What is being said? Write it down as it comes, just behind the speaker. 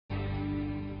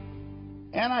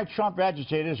Anti-Trump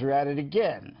agitators are at it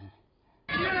again.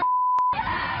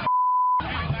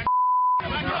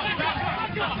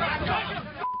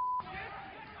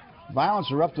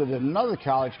 Violence erupted at another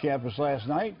college campus last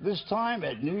night, this time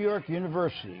at New York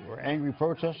University, where angry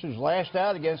protesters lashed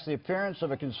out against the appearance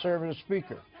of a conservative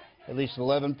speaker. At least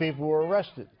 11 people were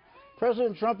arrested.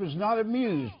 President Trump is not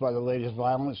amused by the latest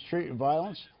violence,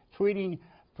 tweeting,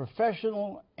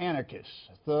 "Professional anarchists,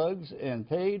 thugs, and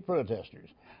paid protesters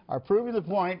are proving the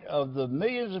point of the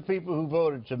millions of people who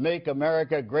voted to make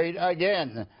America great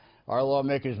again. Our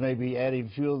lawmakers may be adding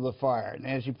fuel to the fire."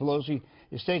 Nancy Pelosi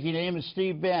is taking aim at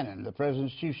Steve Bannon, the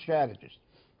president's chief strategist.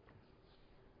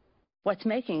 What's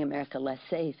making America less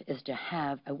safe is to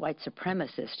have a white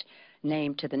supremacist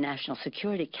named to the National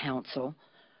Security Council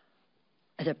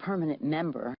as a permanent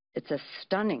member. It's a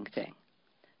stunning thing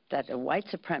that a white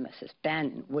supremacist,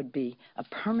 Bannon, would be a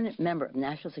permanent member of the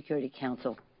National Security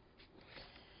Council.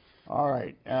 All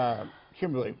right.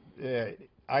 Kimberly,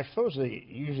 I suppose they're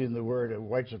using the word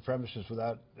white supremacist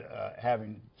without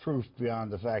having proof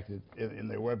beyond the fact that in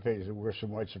their webpage there were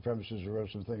some white supremacists who wrote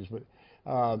some things. But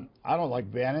I don't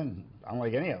like Bannon. I don't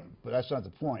like any of them. But that's not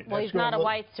the point. Well, he's not a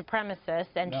white supremacist,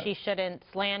 and she shouldn't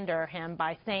slander him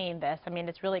by saying this. I mean,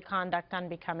 it's really conduct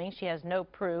unbecoming. She has no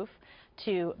proof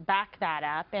to back that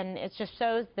up, and it just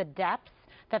shows the depths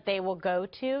that they will go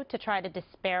to try to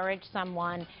disparage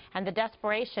someone, and the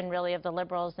desperation really of the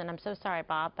liberals. And I'm so sorry,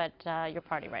 Bob, but your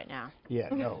party right now. Yeah,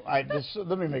 no.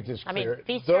 Let me make this clear. I mean,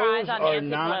 feast your eyes on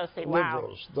Nancy Pelosi.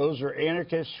 Liberals. Wow. Those are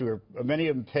anarchists who are, many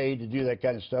of them paid to do that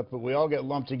kind of stuff, but we all get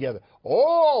lumped together.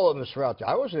 All of us are out there.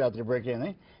 I wasn't out there breaking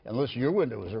anything. Unless your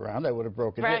window was around, I would have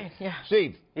broken it. Right, yeah.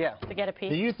 Steve. Yeah. To get a piece.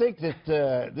 Do you think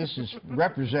that this is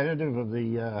representative of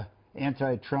the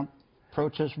anti-Trump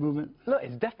protest movement? Look,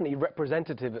 it's definitely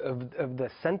representative of the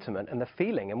sentiment and the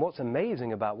feeling. And what's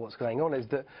amazing about what's going on is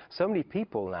that so many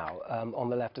people now on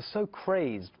the left are so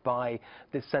crazed by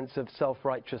this sense of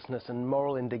self-righteousness and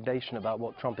moral indignation about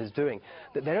what Trump is doing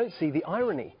that they don't see the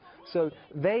irony. So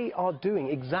they are doing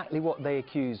exactly what they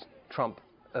accuse Trump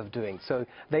of doing. So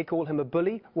they call him a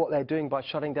bully. What they're doing by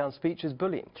shutting down speech is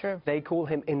bullying. True. They call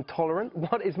him intolerant.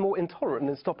 What is more intolerant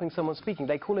than stopping someone speaking?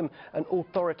 They call him an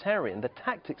authoritarian. The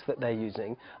tactics that they're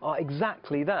using are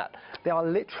exactly that. They are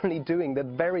literally doing the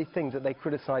very things that they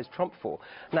criticize Trump for.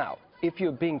 Now, if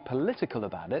you're being political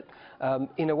about it,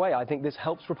 in a way, I think this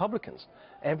helps Republicans.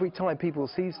 Every time people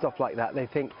see stuff like that, they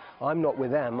think, I'm not with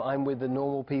them, I'm with the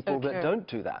normal people that don't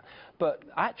do that. But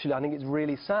actually, I think it's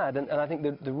really sad, and I think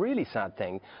the really sad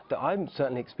thing that I'm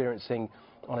certainly experiencing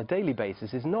on a daily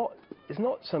basis is not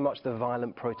so much the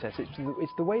violent protests,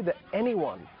 it's the way that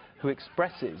anyone who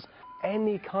expresses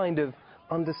any kind of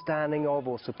understanding of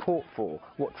or support for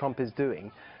what Trump is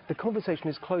doing, the conversation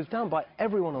is closed down by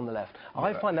everyone on the left.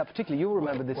 I find that particularly, you'll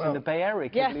remember this in the Bay Area,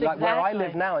 yes, like where I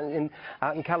live now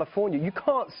out in California. You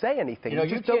can't say anything. You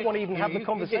just don't want to even have the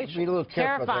conversation. You get a little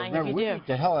terrifying. Remember, we beat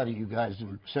the hell out of you guys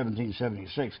in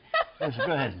 1776. Go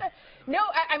ahead. No,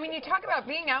 I mean, you talk about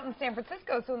being out in San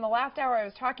Francisco. So in the last hour, I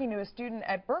was talking to a student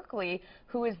at Berkeley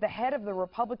who is the head of the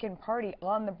Republican Party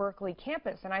on the Berkeley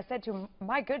campus. And I said to him,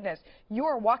 my goodness, you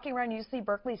are walking around UC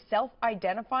Berkeley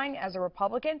self-identifying as a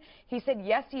Republican? He said,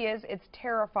 yes, he is. It's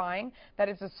terrifying that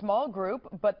it's a small group,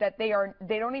 but that they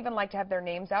don't even like to have their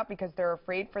names out because they're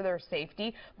afraid for their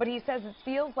safety. But he says it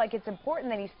feels like it's important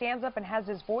that he stands up and has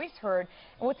his voice heard.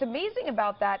 And what's amazing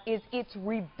about that is it's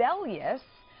rebellious.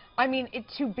 I mean,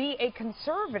 to be a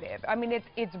conservative. I mean,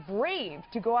 it's brave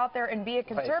to go out there and be a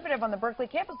conservative on the Berkeley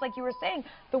campus. Like you were saying,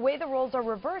 the way the roles are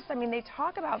reversed, I mean, they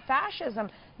talk about fascism.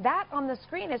 That on the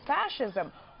screen is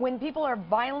fascism. When people are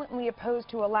violently opposed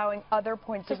to allowing other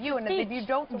points of view. And if you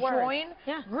don't join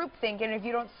groupthink, and if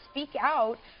you don't speak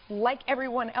out like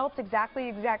everyone else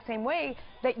exactly the exact same way,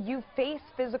 that you face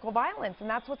physical violence. And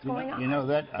that's what's going on. You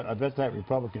know, I bet that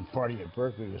Republican Party at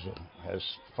Berkeley has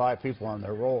 5 people on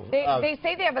their roll. They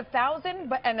say they have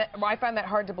 1,000, and I find that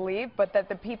hard to believe, but that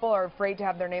the people are afraid to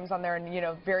have their names on there, and, you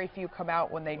know, very few come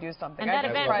out when they do something. And that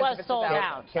event was sold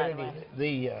out.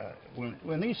 Kennedy,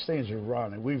 when these things are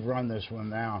run, and we've run this one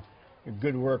now,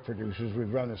 good work, producers.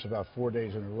 We've run this about 4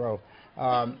 days in a row.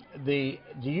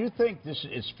 Do you think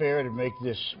it's fair to make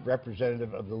this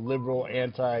representative of the liberal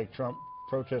anti-Trump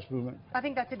protest movement? I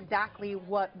think that's exactly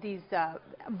what these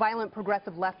violent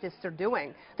progressive leftists are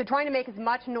doing. They're trying to make as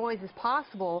much noise as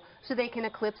possible so they can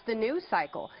eclipse the news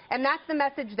cycle. And that's the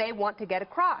message they want to get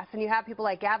across. And you have people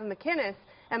like Gavin McInnes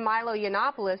and Milo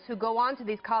Yiannopoulos who go on to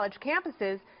these college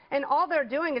campuses, and all they're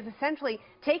doing is essentially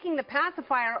taking the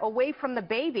pacifier away from the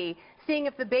baby, seeing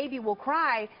if the baby will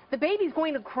cry. The baby's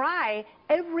going to cry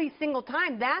every single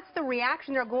time. That's the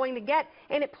reaction they're going to get,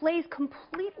 and it plays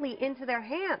completely into their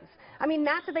hands. I mean,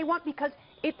 that's what they want because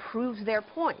it proves their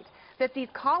point, that these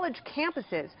college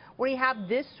campuses where you have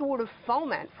this sort of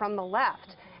foment from the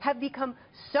left have become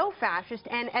so fascist,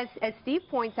 and as Steve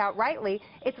points out rightly,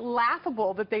 it's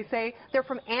laughable that they say they're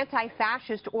from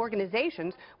anti-fascist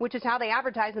organizations, which is how they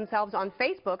advertise themselves on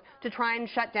Facebook to try and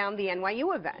shut down the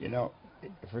NYU event. You know,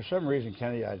 for some reason,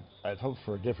 Kenny, I'd hoped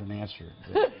for a different answer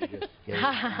than you just gave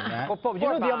on that. Well, Bob, you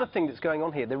know the other thing that's going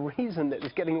on here, the reason that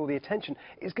it's getting all the attention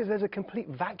is because there's a complete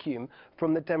vacuum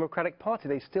from the Democratic Party.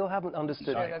 They still haven't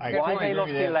understood why they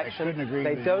lost the election.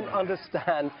 They don't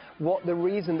understand what the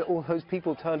reason that all those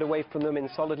people turned away from them in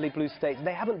solidly blue states.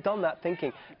 They haven't done that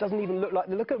thinking. It doesn't even look like...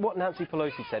 Look at what Nancy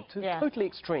Pelosi said. Totally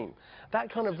extreme.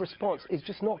 That kind of response is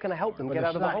just not going to help them get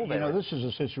out of the hole there. You know, this is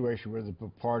a situation where the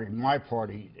party, my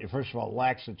party, first of all,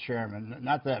 lacks a chairman.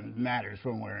 Not that it matters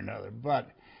one way or another, but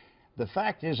the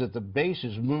fact is that the base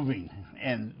is moving,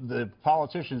 and the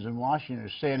politicians in Washington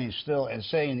are standing still and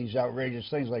saying these outrageous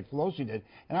things like Pelosi did,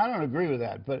 and I don't agree with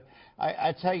that. But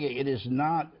I tell you, it is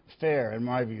not fair, in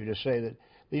my view, to say that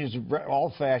these are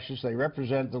all fascists. They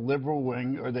represent the liberal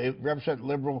wing, or they represent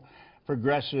liberal,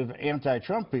 progressive,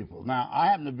 anti-Trump people. Now, I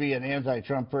happen to be an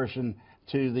anti-Trump person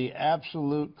to the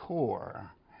absolute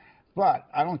core. But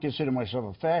I don't consider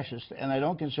myself a fascist, and I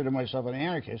don't consider myself an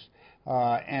anarchist,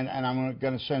 and I'm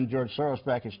going to send George Soros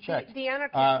back his check. The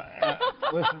anarchist.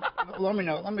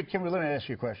 Listen, Kimberly, let me ask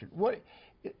you a question. What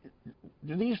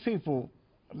do these people?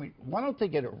 I mean, why don't they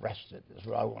get arrested? Is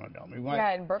what I want to know. I mean, why?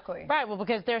 Yeah, in Berkeley. Right. Well,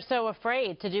 because they're so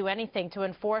afraid to do anything to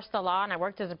enforce the law. And I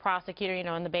worked as a prosecutor, you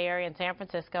know, in the Bay Area in San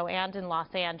Francisco and in Los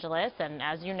Angeles. And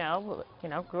as you know,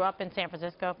 grew up in San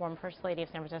Francisco, former First Lady of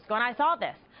San Francisco, and I saw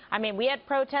this. I mean, we had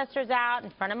protesters out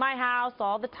in front of my house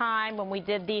all the time when we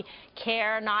did the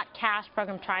Care Not Cash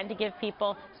program, trying to give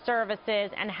people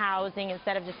services and housing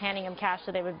instead of just handing them cash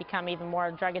so they would become even more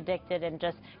drug addicted and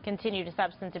just continue to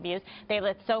substance abuse. They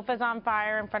lit sofas on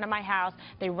fire in front of my house.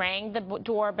 They rang the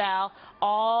doorbell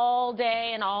all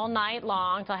day and all night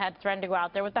long until I had to threaten to go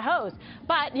out there with the hose.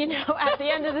 But, you know, at the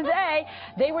end of the day,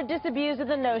 they were disabused of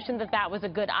the notion that that was a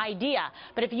good idea.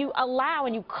 But if you allow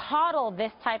and you coddle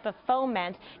this type of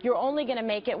foment, you're only going to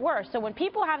make it worse. So when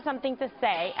people have something to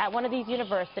say at one of these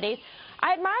universities,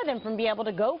 I admire them from being able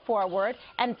to go forward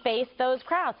and face those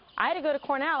crowds. I had to go to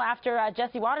Cornell after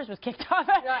Jesse Waters was kicked off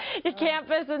at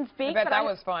campus and speak. I bet that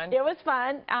was fun. It was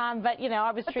fun, but, you know,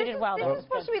 I was treated well. This is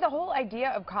supposed to be the whole idea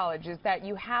of college, is that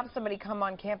you have somebody come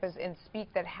on campus and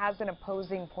speak that has an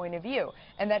opposing point of view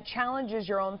and that challenges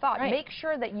your own thought. Right. Make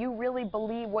sure that you really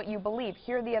believe what you believe.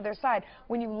 Hear the other side.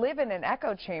 When you live in an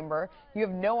echo chamber, you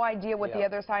have no idea what the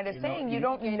other side is saying. You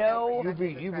don't know.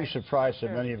 You'd be surprised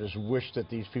that many of us wish that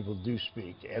these people do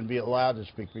speak and be allowed to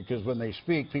speak, because when they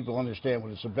speak, people understand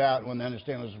what it's about. And when they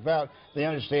understand what it's about, they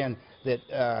understand that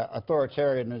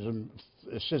authoritarianism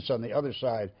sits on the other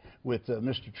side with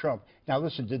Mr. Trump. Now,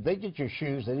 listen, did they get your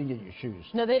shoes? They didn't get your shoes.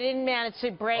 No, they didn't manage to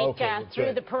break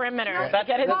through the perimeter to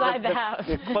get inside the house.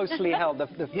 The closely held,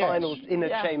 the final inner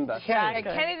chamber.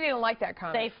 Kennedy didn't like that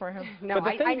comment. Safe for him. No,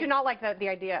 I do not like the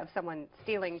idea of someone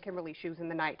stealing Kimberly's shoes in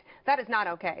the night. That is not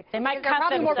okay. They might they're cut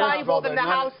probably more themselves. valuable than the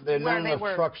house there are where not they enough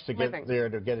were trucks to get living. there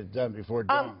to get it done before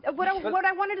dawn. What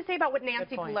I wanted to say about what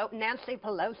Nancy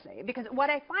Pelosi, because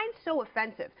what I find so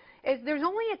offensive is there's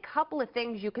only a couple of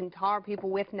things you can tar people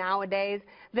with nowadays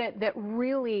that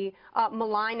really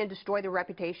malign and destroy their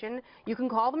reputation. You can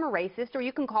call them a racist, or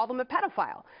you can call them a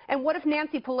pedophile. And what if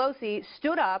Nancy Pelosi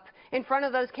stood up in front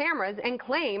of those cameras and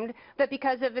claimed that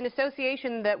because of an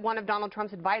association that one of Donald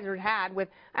Trump's advisors had with,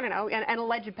 I don't know, an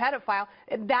alleged pedophile,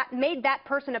 that made that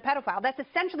person a pedophile? That's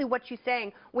essentially what she's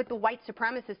saying with the white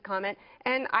supremacist comment.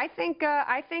 And I think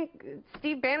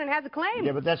Steve Bannon has a claim.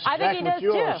 Yeah, but that's exactly what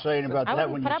you're all saying about that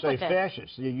when you say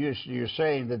fascist. You're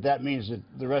saying that means that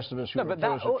the rest of us who are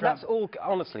opposed to Trump. That's all,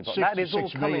 honestly, but that is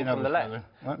all coming from the left.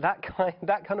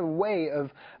 That kind of way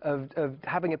of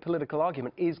having a political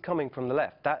argument is coming from the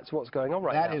left. That's what's going on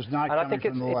right now. That is not coming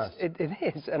from the left. It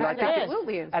is, and I think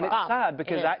absolutely is. And it's sad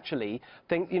because actually,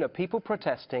 people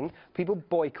protesting, people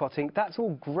boycotting, that's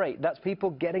all great. That's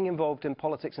people getting involved in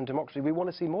politics and democracy. We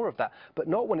want to see more of that, but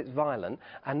not when it's violent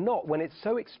and not when it's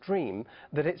so extreme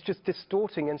that it's just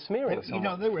distorting and smearing someone. You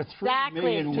know, there were 3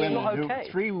 million women,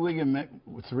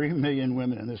 3 million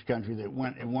women in this country that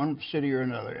went in one city or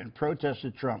another and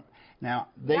protested Trump. Now,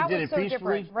 they that did was it so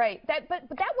peacefully. Different, right? But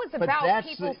that was But about that's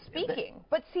people speaking.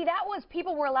 But see, that was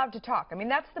people were allowed to talk. I mean,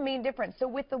 that's the main difference. So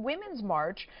with the Women's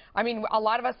March, I mean, a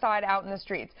lot of us saw it out in the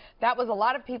streets. That was a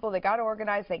lot of people that got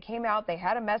organized. They came out. They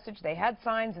had a message. They had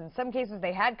signs. In some cases,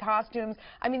 they had costumes.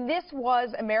 I mean, this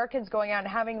was Americans going out and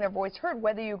having their voice heard,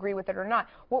 whether you agree with it or not.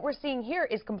 What we're seeing here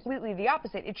is completely the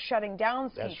opposite. It's shutting down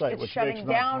speech. That's right, It's which shutting makes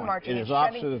my down point. marching. It is it's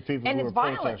shutting, opposite of people and who it's are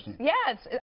violence. protesting. Yeah, it's